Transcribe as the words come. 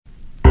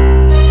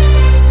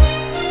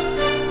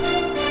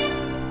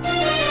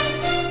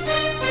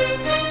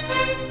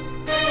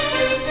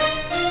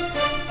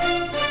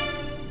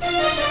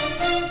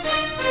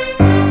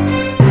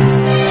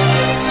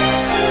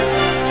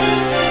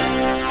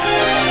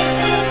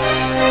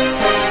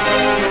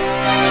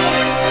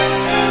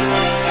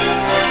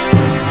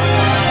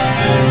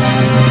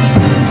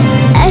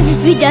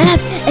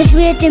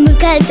wird immer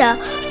kälter,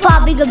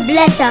 farbige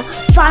Blätter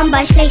fallen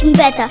bei schlechtem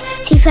Wetter.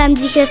 Sie färben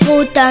sich das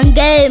Brot dann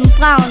gelb und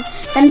braun,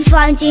 dann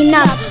fallen sie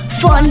hinab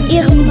von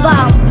ihrem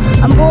Baum.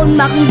 Am Boden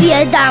machen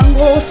wir dann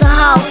große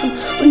Haufen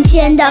und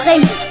sehen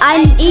darin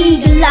einen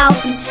Igel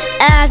laufen.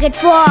 Er geht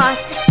fort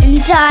in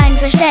sein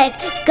Versteck,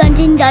 ganz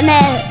in der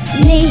Nähe,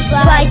 nicht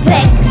weit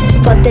weg.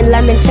 Von den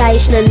Lemmen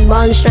zeichnen,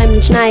 malen,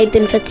 schreiben,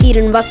 schneiden,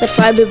 verzieren,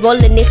 Wasserfarbe,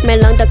 wollen nicht mehr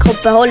lang der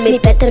Kopf verholen.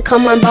 Mit Blätter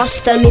kann man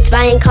basteln, mit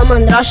Zweien kann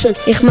man rascheln.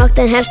 Ich mag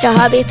den Herbst, da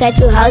hab ich Zeit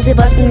zu Hause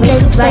basteln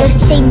mit zwei.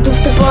 Singt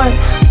auf der Bäume,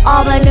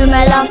 aber nicht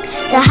mehr lang.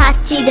 Da hat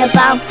sie der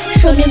Baum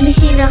schon in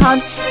seiner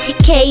Hand. Sie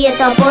gehen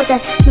da Boden,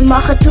 wir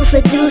machen zu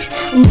viel draus.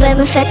 Und wenn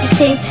wir fertig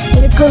sind,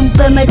 dann kommt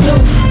wir drauf.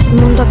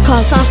 Munter kalt,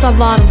 sanfter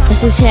warm,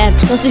 es ist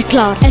Herbst, das ist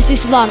klar. Es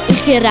ist warm,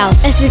 ich geh raus,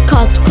 es wird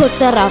kalt, kurz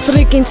darauf.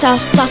 Zurück ins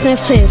Haus, das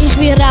nervt sehr. Ich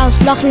will raus,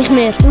 lach nicht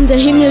mehr und der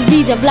Himmel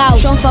wieder blau.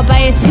 Schon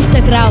vorbei, jetzt ist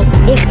er grau.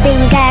 Ich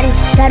bin gern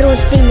daraus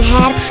im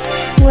Herbst,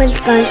 wo es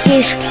kalt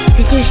ist.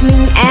 Es ist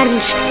mein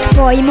Ernst, die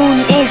Bäume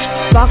und Äste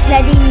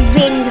wackeln im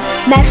Wind.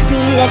 Wir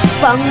spielen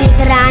Fang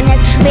mit Rahmen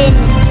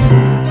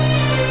geschwind.